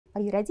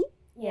Are you ready?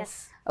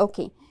 Yes.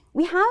 Okay.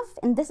 We have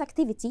in this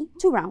activity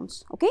 2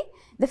 rounds, okay?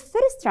 The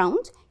first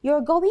round,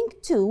 you're going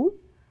to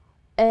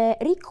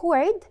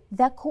record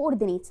the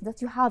coordinates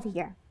that you have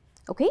here,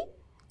 okay?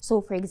 So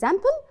for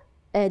example,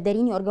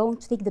 Darin, you're going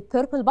to take the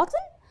purple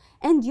button,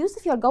 and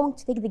Yusuf, you're going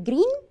to take the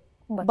green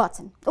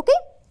button, okay?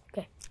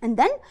 Okay. And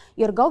then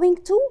you're going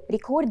to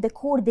record the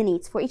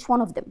coordinates for each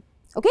one of them,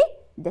 okay?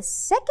 The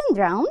second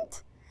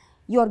round,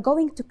 you're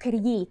going to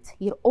create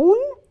your own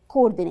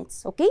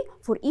coordinates, okay?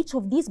 For each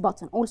of these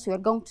buttons. Also, you're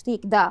going to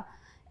take the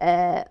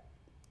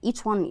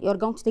each one, you're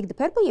going to take the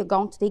purple, you're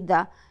going to take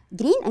the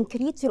green, and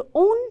create your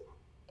own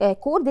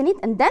coordinate,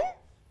 and then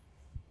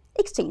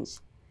exchange.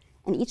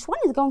 And each one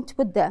is going to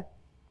put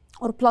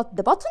or plot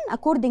the button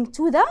according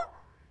to the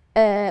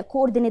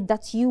coordinate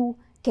that you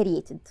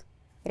created.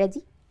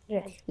 Ready?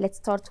 Ready. Let's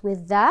start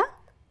with the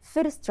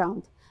first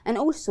round. And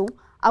also,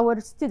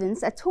 our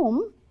students at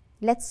home,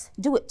 let's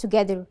do it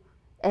together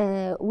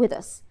with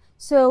us.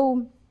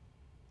 So,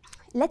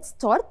 let's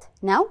start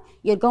now.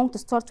 You're going to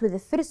start with the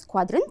first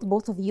quadrant,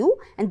 both of you,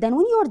 and then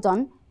when you're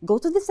done, go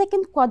to the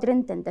second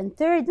quadrant, and then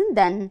third, and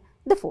then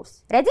the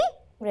fourth. Ready?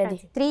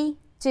 Ready. 3,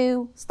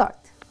 2,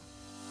 start.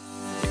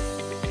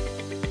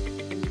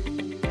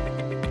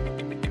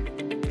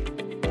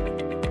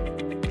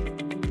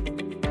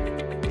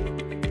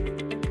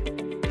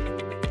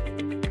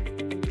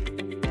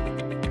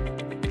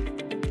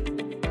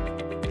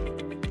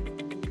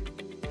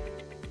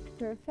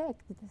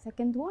 Perfect, the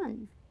second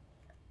one.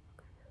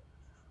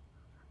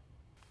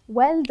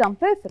 Well done,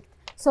 perfect.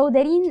 So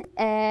Darin,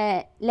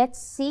 let's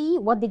see,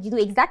 what did you do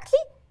exactly?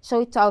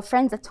 Show it to our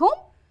friends at home.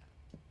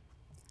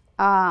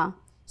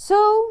 So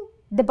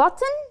the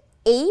button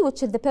A,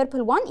 which is the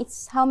purple one,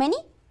 it's how many?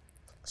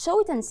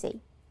 Show it and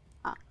say.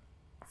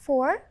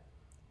 4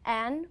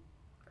 and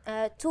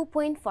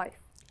 2.5.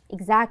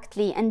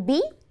 Exactly, and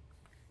B?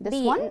 This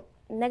B, one?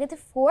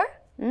 -4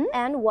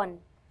 and 1.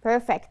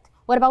 Perfect.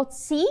 What about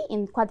C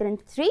in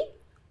quadrant 3?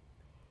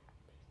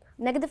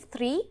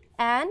 -3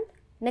 and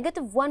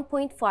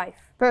 -1.5.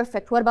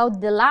 Perfect. What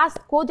about the last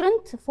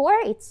quadrant 4?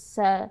 It's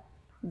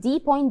D,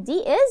 point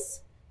D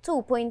is?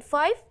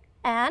 2.5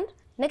 and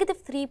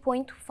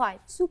 -3.5.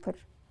 Super.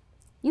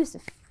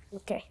 Yusuf.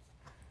 Okay.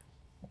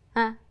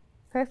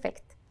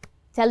 Perfect.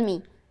 Tell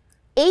me,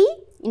 A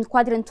in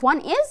quadrant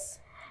 1 is?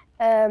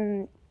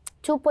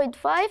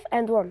 2.5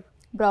 and 1.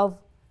 Bravo.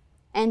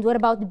 And what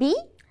about B?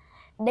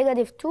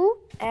 -2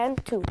 and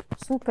 2.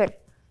 Super.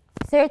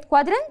 Third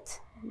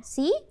quadrant,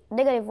 C?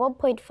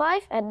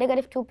 -1.5 and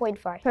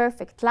 -2.5.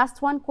 Perfect.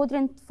 Last one,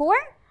 quadrant 4?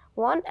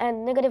 1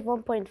 and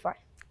 -1.5.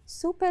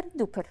 Super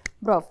duper.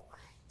 Bravo.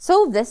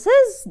 So this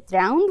is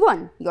round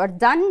 1. You're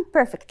done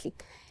perfectly.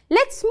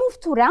 Let's move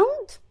to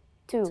round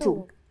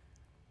 2.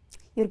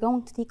 You're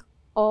going to take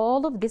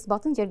all of these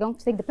buttons. You're going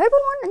to take the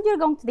purple one, and you're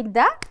going to take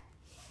the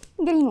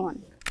green one.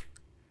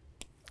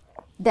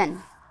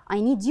 Then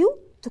I need you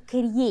to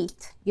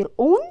create your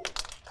own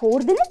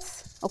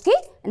coordinates, okay?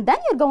 And then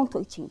you're going to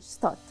exchange.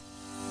 Start.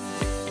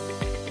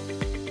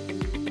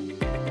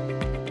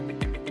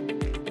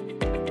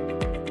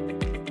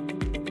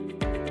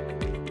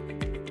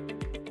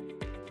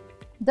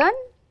 Done?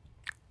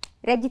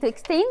 Ready to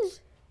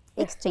exchange?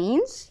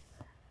 Exchange.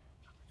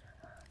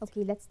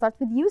 Okay, let's start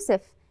with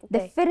Yusuf. Okay.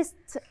 The first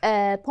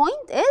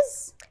point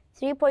is?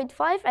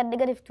 3.5 and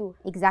 -2.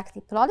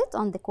 Exactly. Plot it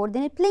on the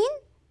coordinate plane.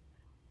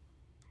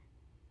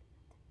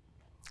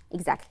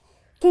 Exactly.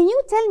 Can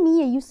you tell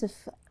me,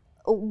 Yusuf,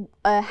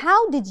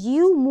 how did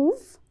you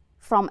move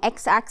from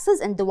x-axis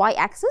and the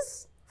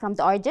y-axis from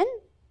the origin?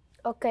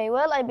 Okay,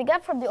 well, I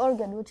began from the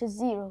origin, which is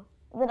 0.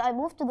 Then I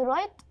moved to the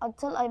right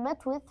until I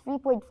met with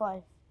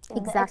 3.5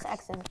 in the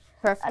x-axis.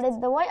 Perfect. And in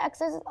the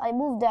y-axis, I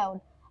moved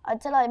down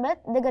until I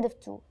met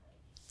 -2.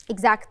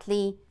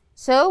 Exactly.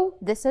 So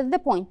this is the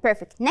point.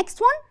 Perfect.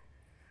 Next one?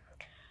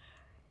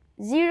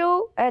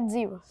 0 and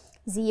 0.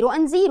 0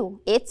 and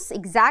 0. It's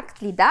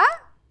exactly the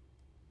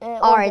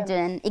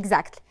origin.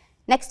 Exactly.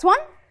 Next one?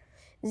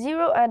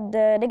 0 and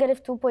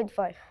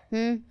 -2.5.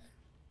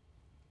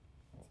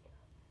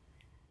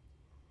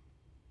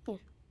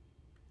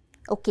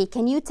 Okay,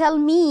 can you tell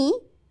me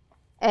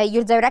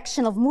your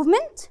direction of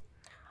movement?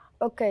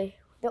 Okay,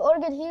 the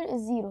origin here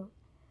is 0.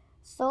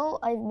 So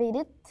I've made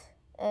it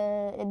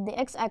in the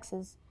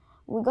x-axis.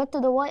 We got to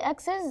the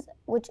y-axis,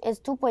 which is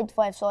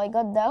 2.5. So I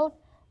got down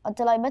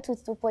until I met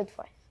with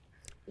 2.5.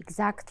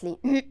 Exactly.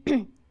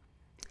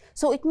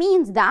 So it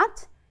means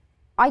that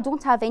I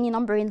don't have any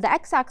number in the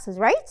x-axis,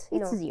 right?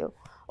 It's 0.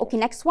 Okay,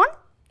 next one?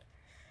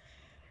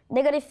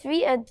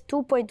 -3 and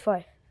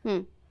 2.5.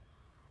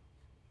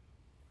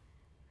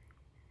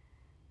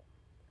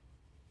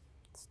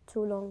 It's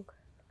too long.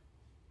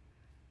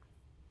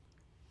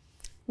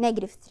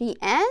 -3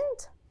 and?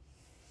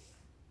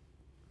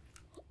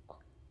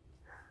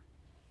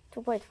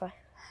 2.5.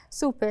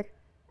 Super.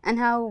 And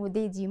how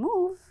did you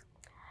move?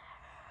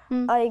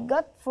 I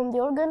got from the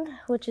origin,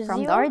 which is 0.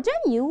 From the origin,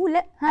 you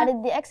And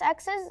in the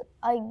x-axis,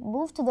 I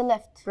moved to the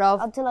left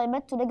Bravo. until I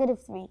met to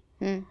 -3.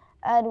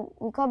 And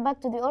we come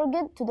back to the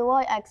origin to the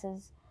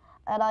y-axis.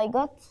 and I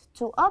got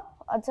to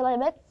up until I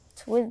met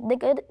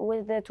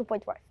with the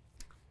 2.5.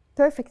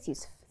 Perfect,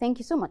 Yusuf. Thank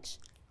you so much.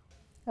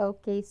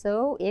 Okay,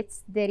 so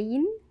it's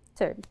Dareen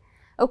turn.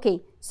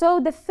 Okay, so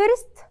the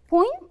first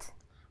point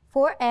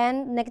 4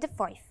 and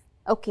 -5.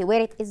 Okay,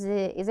 where it is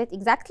it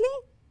exactly?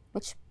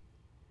 Which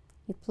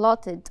you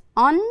plotted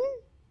on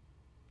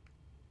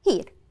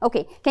here.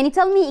 Okay, can you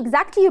tell me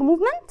exactly your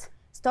movement?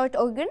 Start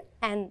organ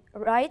and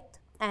right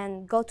and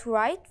go to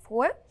right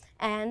 4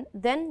 and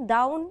then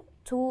down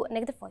to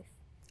 -5.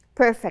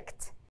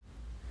 Perfect.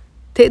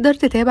 تقدر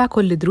تتابع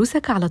كل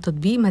دروسك على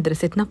تطبيق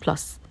مدرستنا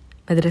بلس.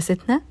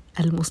 مدرستنا،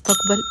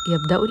 المستقبل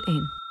يبدأ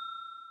الآن.